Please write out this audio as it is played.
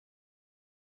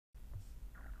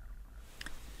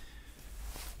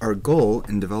Our goal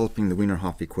in developing the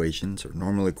Wiener-Hoff equations, or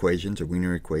normal equations, or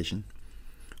Wiener equation,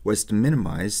 was to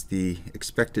minimize the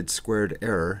expected squared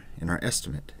error in our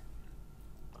estimate.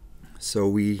 So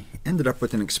we ended up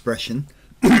with an expression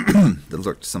that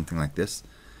looked something like this.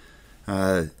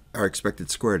 Our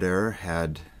expected squared error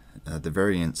had the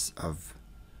variance of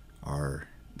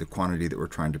the quantity that we're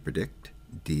trying to predict,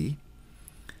 d.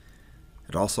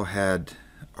 It also had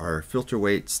our filter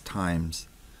weights times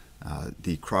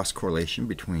the cross correlation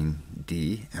between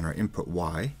d and our input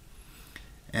y,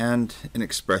 and an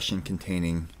expression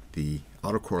containing the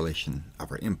autocorrelation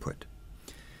of our input.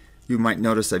 You might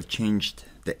notice I've changed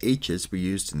the h's we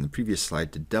used in the previous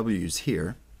slide to w's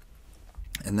here,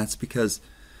 and that's because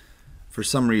for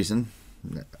some reason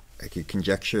I could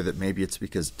conjecture that maybe it's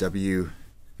because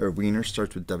Wiener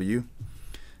starts with W,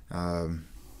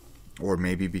 or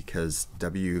maybe because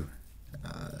W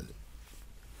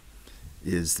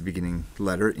is the beginning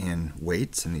letter in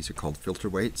weights, and these are called filter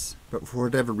weights. But for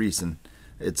whatever reason,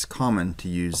 it's common to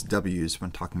use W's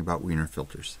when talking about Wiener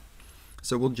filters.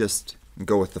 So we'll just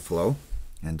go with the flow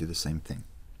and do the same thing.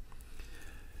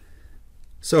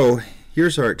 So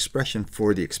here's our expression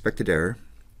for the expected error.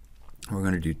 We're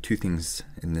going to do two things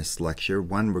in this lecture.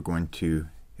 One, we're going to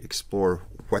explore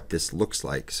what this looks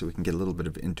like so we can get a little bit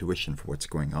of intuition for what's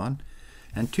going on.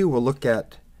 And two, we'll look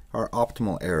at our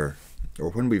optimal error, or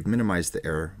when we've minimized the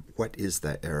error, what is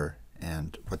that error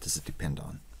and what does it depend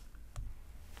on?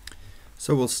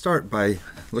 So we'll start by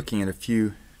looking at a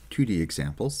few 2D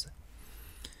examples,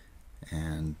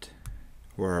 and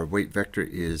where our weight vector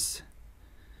is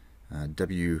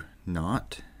W0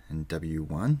 and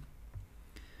W1.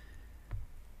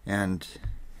 And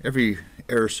every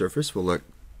error surface will look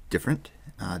different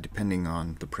depending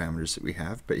on the parameters that we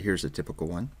have, but here's a typical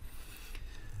one.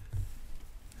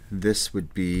 This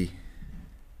would be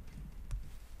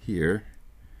here.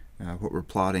 What we're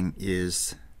plotting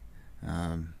is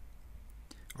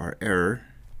our error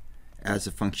as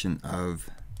a function of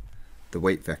the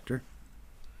weight vector,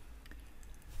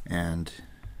 and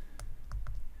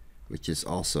which is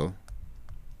also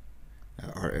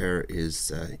our error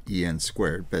is en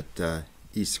squared, but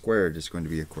e squared is going to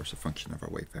be, of course, a function of our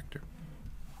weight vector.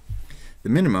 The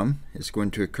minimum is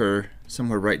going to occur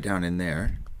somewhere right down in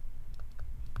there.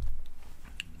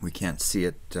 We can't see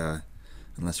it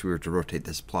unless we were to rotate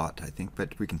this plot, I think,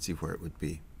 but we can see where it would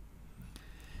be.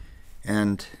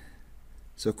 And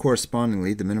so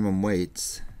correspondingly, the minimum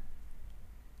weights,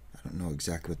 I don't know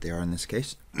exactly what they are in this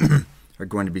case, are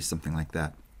going to be something like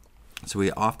that. So we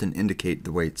often indicate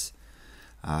the weights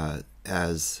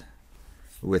as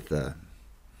with a,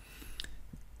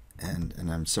 and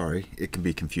I'm sorry, it can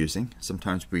be confusing.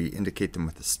 Sometimes we indicate them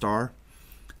with a star,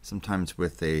 sometimes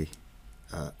with a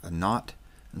naught,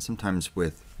 and sometimes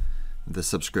with the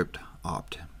subscript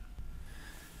opt.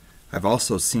 I've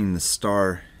also seen the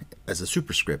star as a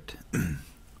superscript,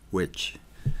 which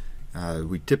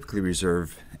we typically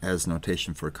reserve as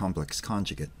notation for a complex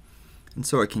conjugate. And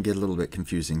so it can get a little bit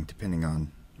confusing depending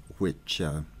on which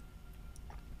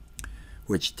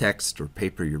text or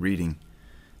paper you're reading,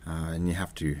 and you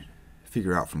have to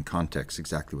figure out from context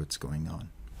exactly what's going on.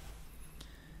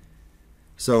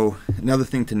 So another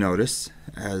thing to notice,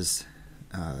 as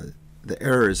the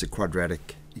error is a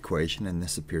quadratic equation, and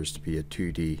this appears to be a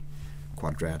 2D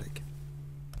quadratic.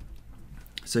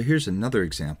 So here's another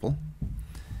example.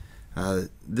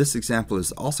 This example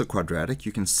is also quadratic.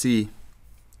 You can see,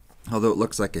 although it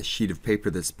looks like a sheet of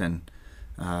paper that's been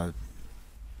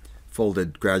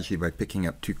folded gradually by picking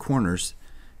up two corners,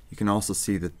 you can also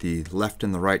see that the left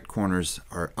and the right corners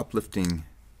are uplifting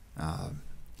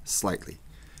slightly.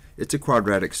 It's a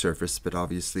quadratic surface, but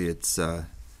obviously it's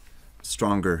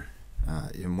stronger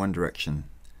in one direction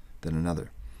than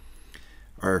another.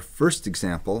 Our first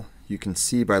example, you can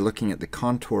see by looking at the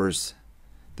contours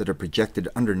that are projected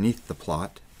underneath the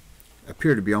plot,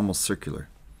 appear to be almost circular.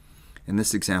 In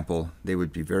this example, they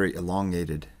would be very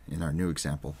elongated. In our new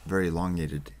example, very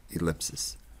elongated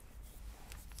ellipses.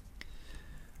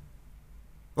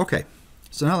 Okay,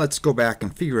 so now let's go back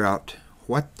and figure out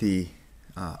what the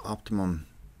optimum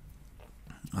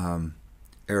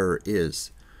error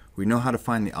is. We know how to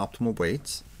find the optimal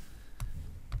weights,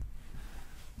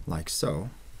 like so.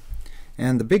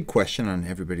 And the big question on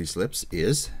everybody's lips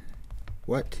is,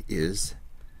 what is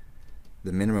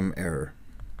the minimum error?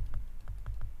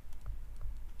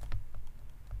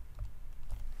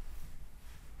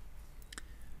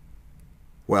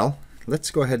 Well,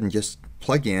 let's go ahead and just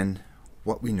plug in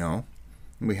what we know.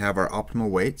 We have our optimal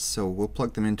weights, so we'll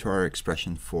plug them into our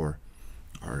expression for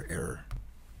our error.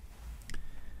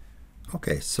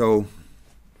 Okay, so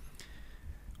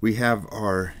we have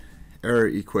our error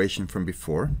equation from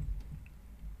before,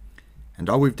 and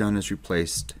all we've done is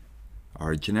replaced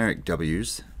our generic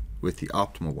W's with the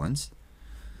optimal ones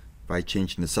by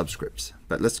changing the subscripts.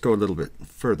 But let's go a little bit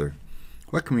further.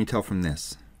 What can we tell from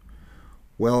this?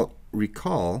 Well,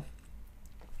 recall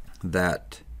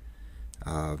that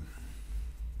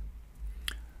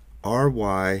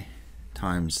Ry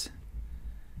times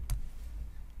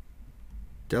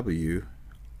W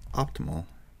optimal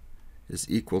is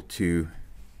equal to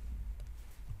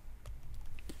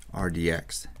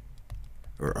Rdx,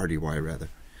 or Rdy rather.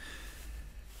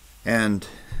 And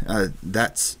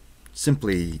that's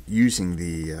simply using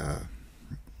the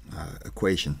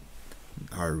equation,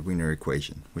 our Wiener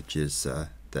equation, which is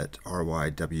that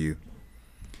Ryw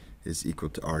is equal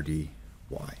to Rdy.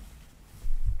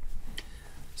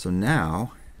 So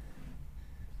now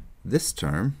this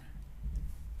term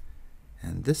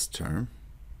and this term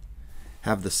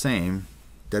have the same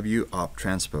W op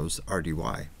transpose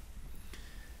Rdy.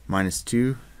 Minus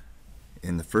 2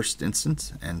 in the first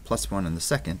instance and plus 1 in the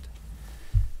second.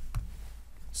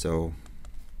 So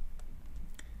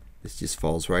this just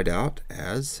falls right out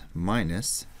as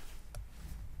minus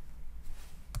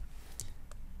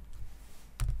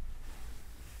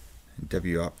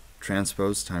W op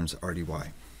transpose times Rdy.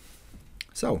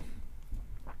 So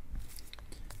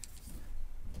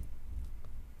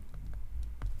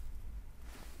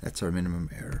that's our minimum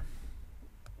error.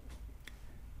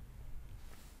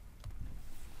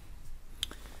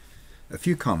 A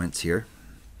few comments here.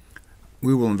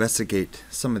 We will investigate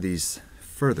some of these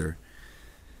further,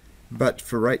 but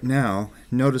for right now,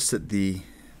 notice that the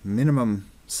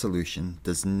minimum solution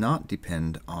does not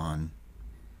depend on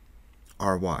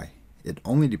Ry. It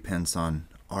only depends on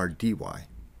Rdy.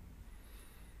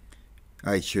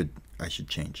 I should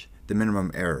change the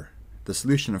minimum error. The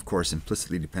solution, of course,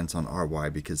 implicitly depends on Ry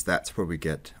because that's where we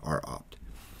get R opt.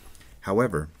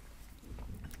 However,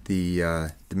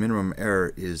 the minimum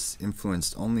error is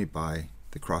influenced only by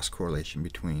the cross correlation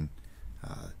between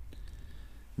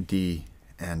D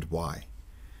and Y,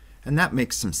 and that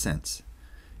makes some sense.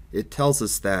 It tells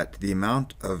us that the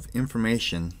amount of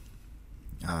information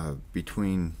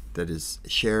between that is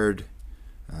shared,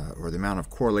 or the amount of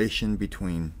correlation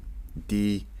between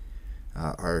D,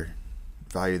 our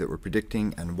value that we're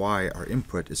predicting, and Y, our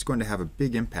input, is going to have a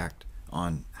big impact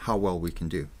on how well we can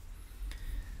do.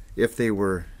 If they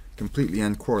were completely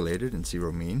uncorrelated and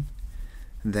zero mean,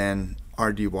 then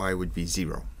Rdy would be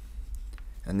 0.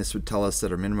 And this would tell us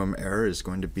that our minimum error is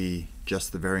going to be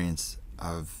just the variance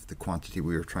of the quantity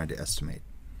we were trying to estimate.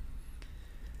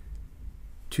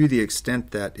 To the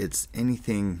extent that it's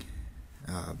anything,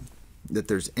 that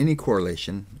there's any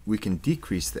correlation, we can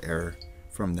decrease the error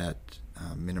from that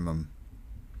minimum,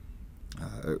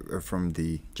 or from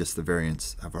just the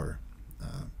variance of our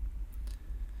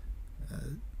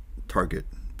target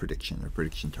prediction, or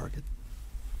prediction target.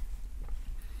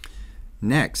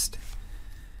 Next,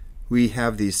 we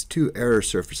have these two error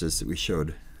surfaces that we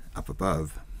showed up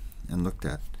above and looked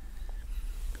at.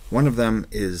 One of them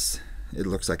is, it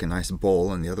looks like a nice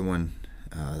bowl, and the other one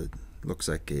looks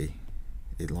like a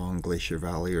long glacier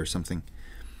valley or something.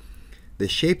 The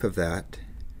shape of that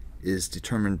is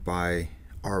determined by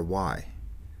Ry,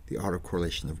 the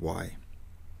autocorrelation of Y.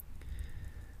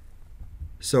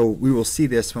 So we will see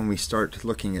this when we start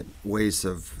looking at ways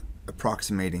of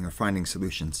approximating or finding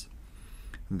solutions,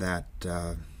 that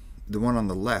the one on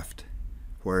the left,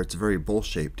 where it's very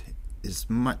bowl-shaped, is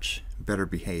much better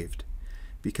behaved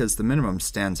because the minimum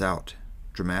stands out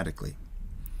dramatically.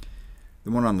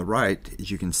 The one on the right,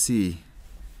 as you can see,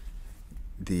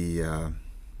 there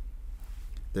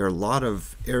are a lot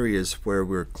of areas where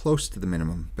we're close to the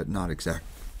minimum, but not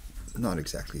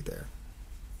exactly there.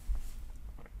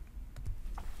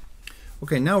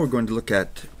 Okay, now we're going to look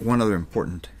at one other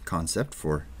important concept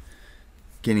for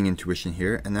gaining intuition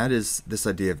here, and that is this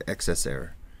idea of excess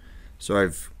error. So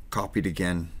I've copied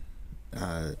again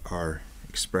our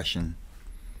expression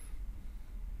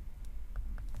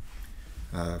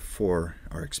for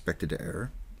our expected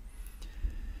error.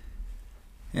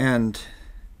 And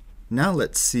now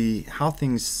let's see how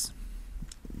things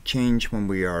change when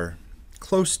we are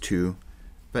close to,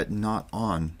 but not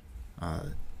on,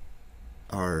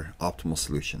 our optimal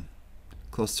solution.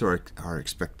 Close to our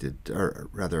expected, or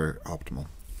rather optimal,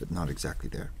 but not exactly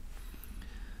there.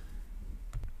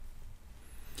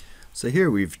 So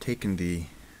here we've taken the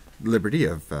liberty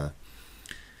of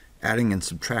adding and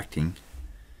subtracting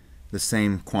the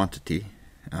same quantity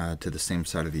to the same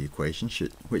side of the equation,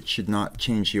 which should not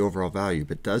change the overall value,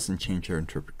 but does change our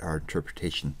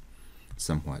interpretation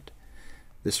somewhat.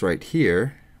 This right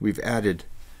here, we've added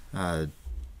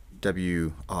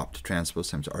W opt transpose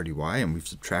times RDY, and we've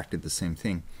subtracted the same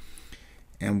thing.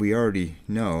 And we already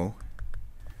know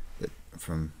that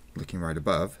from looking right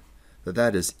above that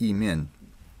that is E min.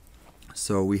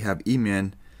 So we have E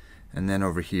min, and then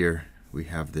over here we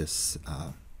have this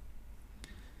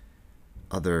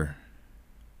other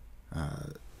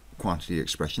quantity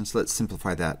expression. So let's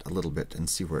simplify that a little bit and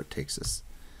see where it takes us.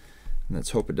 And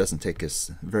let's hope it doesn't take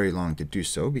us very long to do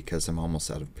so, because I'm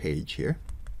almost out of page here.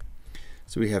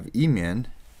 So we have E min,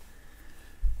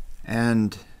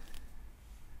 and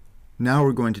now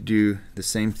we're going to do the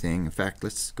same thing. In fact,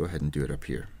 let's go ahead and do it up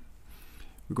here.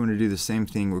 We're going to do the same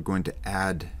thing. We're going to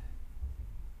add.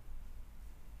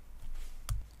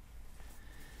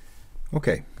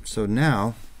 Okay, so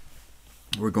now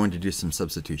we're going to do some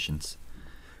substitutions.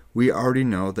 We already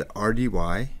know that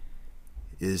RDY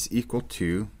is equal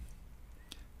to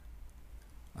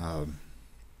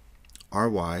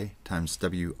RY times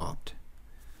W opt.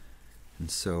 And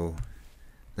so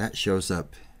that shows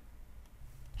up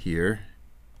here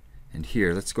and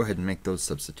here. Let's go ahead and make those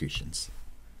substitutions.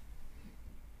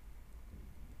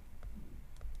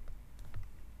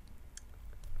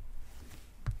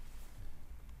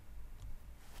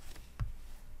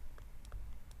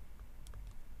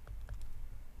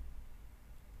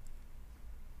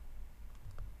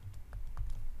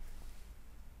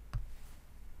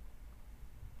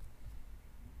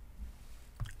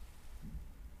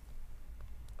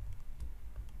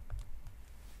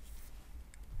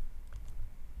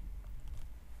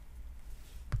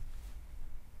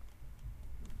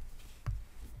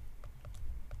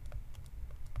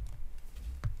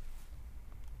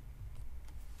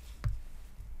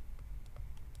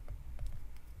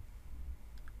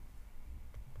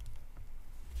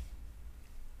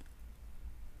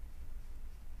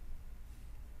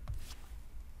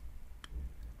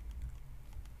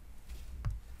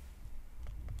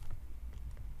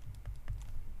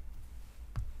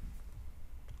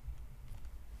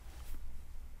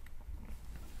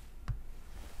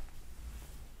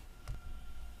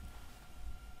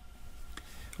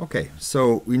 Okay,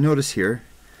 so we notice here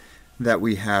that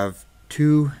we have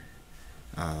two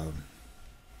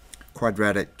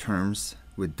quadratic terms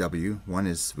with W. One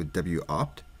is with W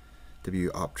opt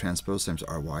transpose times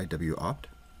RY, W opt.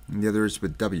 And the other is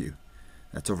with W.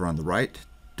 That's over on the right,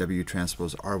 W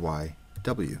transpose RY,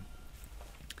 W.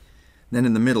 Then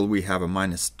in the middle we have a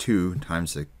minus 2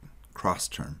 times a cross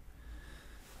term.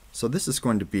 So this is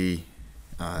going to be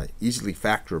easily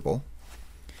factorable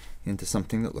into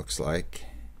something that looks like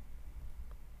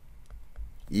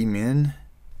E min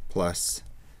plus,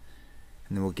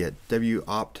 and then we'll get W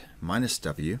opt minus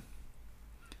W,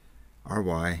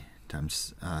 RY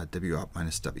times W opt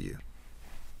minus W.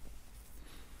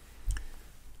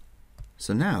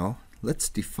 So now let's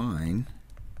define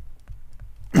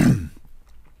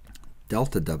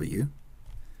delta W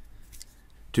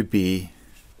to be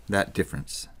that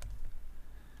difference.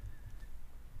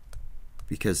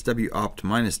 Because W opt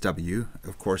minus W,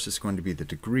 of course, is going to be the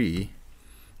degree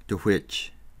to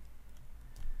which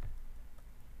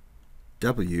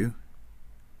W,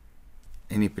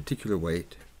 any particular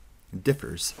weight,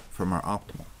 differs from our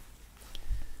optimal.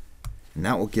 And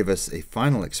that will give us a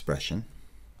final expression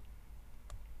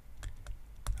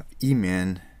of E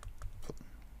min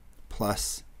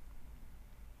plus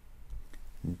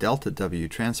delta W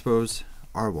transpose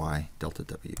RY delta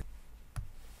W.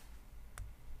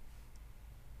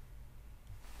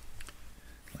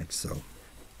 Like so.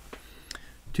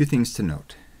 Two things to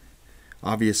note.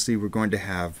 Obviously, we're going to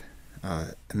have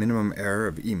a minimum error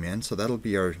of E min, so that'll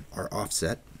be our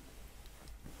offset.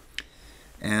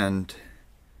 And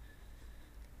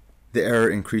the error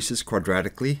increases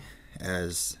quadratically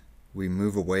as we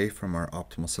move away from our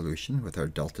optimal solution with our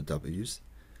delta W's.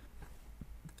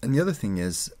 And the other thing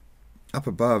is, up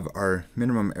above, our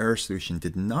minimum error solution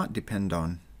did not depend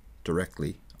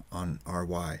directly on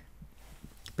RY,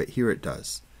 but here it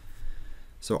does.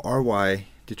 So RY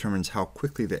determines how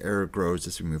quickly the error grows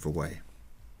as we move away.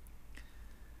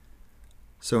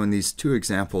 So in these two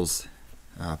examples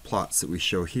plots that we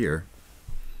show here,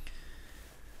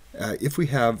 if we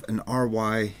have an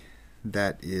RY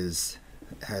that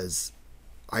has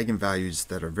eigenvalues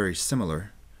that are very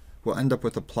similar, we'll end up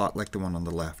with a plot like the one on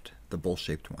the left, the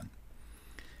bowl-shaped one.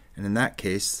 And in that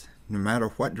case, no matter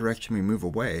what direction we move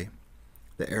away,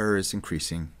 the error is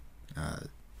increasing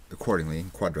accordingly,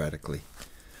 quadratically.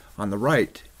 On the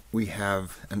right, we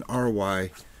have an RY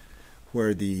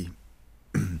where the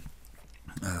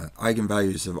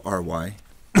eigenvalues of RY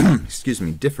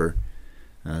differ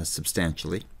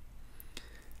substantially.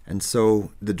 And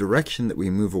so the direction that we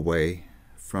move away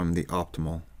from the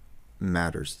optimal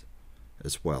matters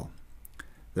as well.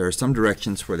 There are some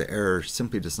directions where the error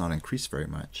simply does not increase very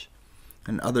much,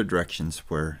 and other directions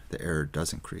where the error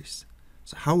does increase.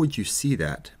 So how would you see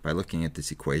that by looking at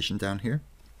this equation down here?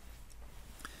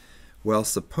 Well,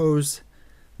 suppose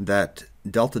that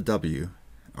delta W,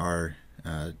 our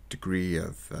degree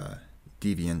of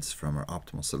deviance from our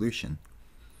optimal solution,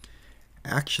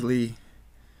 actually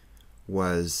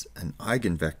was an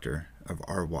eigenvector of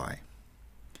Ry,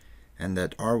 and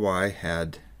that Ry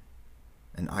had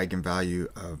an eigenvalue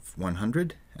of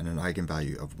 100 and an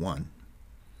eigenvalue of 1.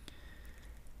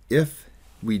 If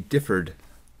we differed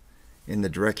in the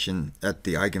direction at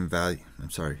the eigenvalue,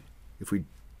 if we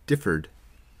differed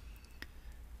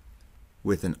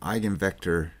with an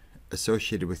eigenvector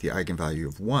associated with the eigenvalue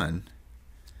of 1,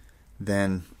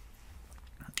 then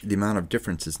the amount of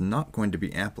difference is not going to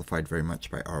be amplified very much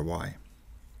by Ry.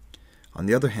 On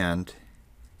the other hand,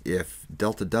 if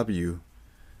delta W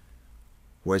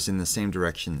was in the same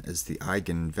direction as the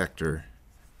eigenvector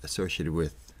associated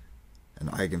with an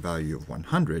eigenvalue of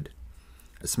 100,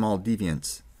 a small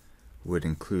deviance would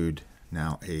include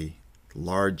now a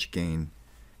large gain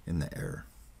in the error.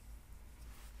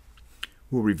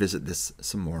 We'll revisit this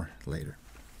some more later.